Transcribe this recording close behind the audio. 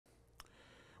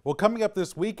Well, coming up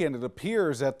this weekend, it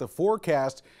appears that the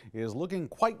forecast is looking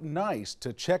quite nice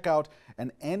to check out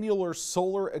an annular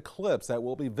solar eclipse that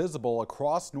will be visible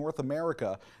across North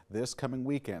America this coming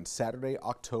weekend, Saturday,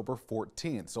 October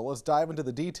 14th. So let's dive into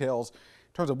the details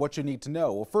in terms of what you need to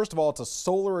know. Well, first of all, it's a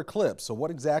solar eclipse. So what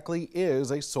exactly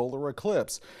is a solar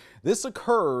eclipse? This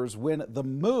occurs when the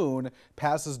moon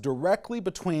passes directly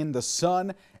between the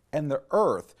sun and the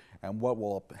earth. And what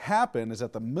will happen is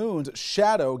that the moon's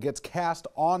shadow gets cast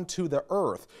onto the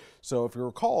earth. So if you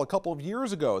recall, a couple of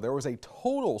years ago, there was a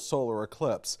total solar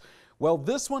eclipse. Well,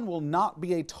 this one will not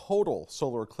be a total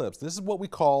solar eclipse. This is what we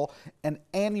call an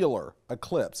annular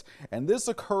eclipse. And this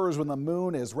occurs when the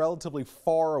moon is relatively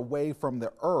far away from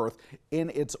the earth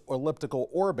in its elliptical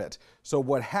orbit. So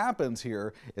what happens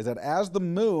here is that as the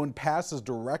moon passes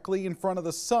directly in front of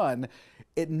the sun,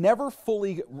 it never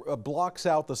fully blocks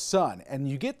out the sun, and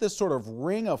you get this sort of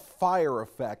ring of fire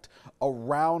effect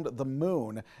around the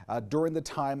moon during the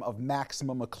time of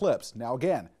maximum eclipse. Now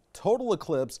again, total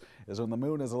eclipse is when the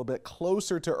moon is a little bit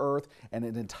closer to Earth and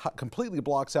it completely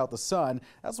blocks out the sun.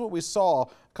 That's what we saw a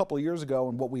couple of years ago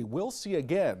and what we will see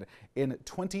again in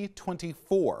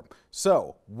 2024.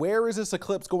 So where is this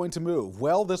eclipse going to move?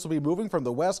 Well, this will be moving from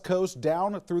the west coast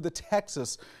down through the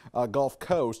Texas Gulf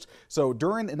Coast. So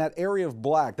in that area of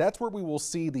black, that's where we will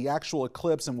see the actual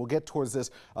eclipse, and we'll get towards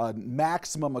this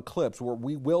maximum eclipse where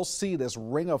we will see this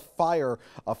ring of fire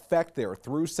effect there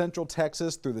through central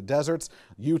Texas, through the deserts,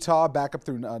 Utah, back up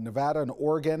through Nevada and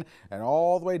Oregon, and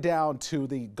all the way down to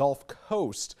the Gulf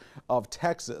Coast of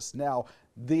Texas. Now,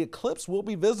 the eclipse will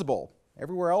be visible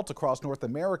everywhere else across North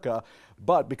America,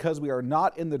 but because we are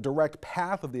not in the direct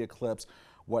path of the eclipse,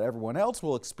 what everyone else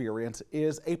will experience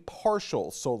is a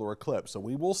partial solar eclipse. So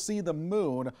we will see the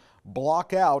moon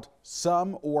block out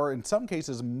some, or in some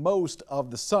cases, most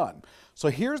of the sun. So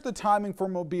here's the timing for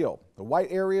Mobile. The white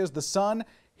area is the sun.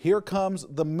 Here comes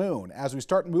the moon as we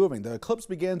start moving. The eclipse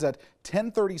begins at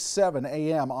 10:37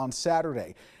 a.m. on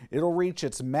Saturday. It'll reach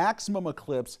its maximum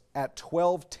eclipse at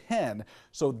 12:10.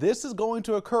 So this is going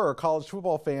to occur, college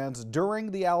football fans,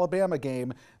 during the Alabama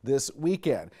game this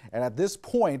weekend. And at this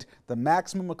point, the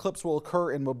maximum eclipse will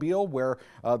occur in Mobile, where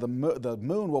the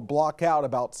moon will block out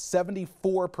about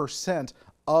 74%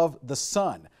 of the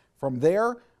sun. From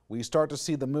there, we start to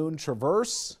see the moon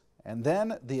traverse, and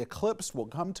then the eclipse will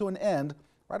come to an end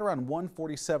right around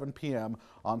 1:47 p.m.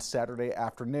 on Saturday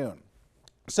afternoon.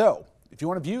 So if you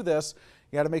want to view this,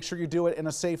 you got to make sure you do it in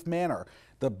a safe manner.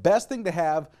 The best thing to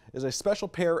have is a special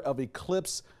pair of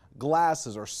eclipse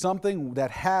glasses or something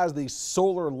that has these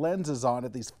solar lenses on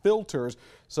it, these filters,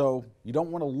 so you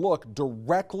don't want to look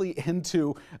directly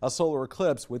into a solar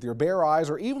eclipse with your bare eyes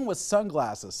or even with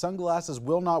sunglasses. Sunglasses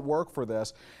will not work for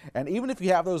this. And even if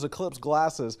you have those eclipse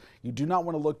glasses, you do not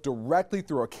want to look directly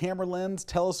through a camera lens,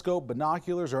 telescope,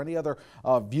 binoculars, or any other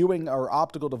viewing or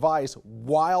optical device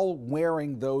while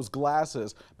wearing those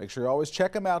glasses. Make sure you always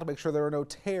check them out to make sure there are no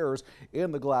tears in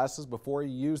the glasses before you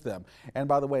use them. And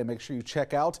by the way, make sure you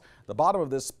check out the bottom of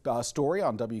this story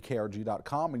on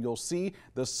WKRG.com, and you'll see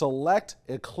the select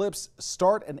eclipse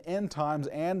start and end times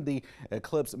and the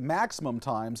eclipse maximum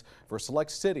times for select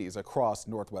cities across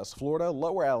Northwest Florida,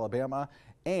 Lower Alabama,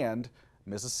 and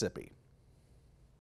Mississippi.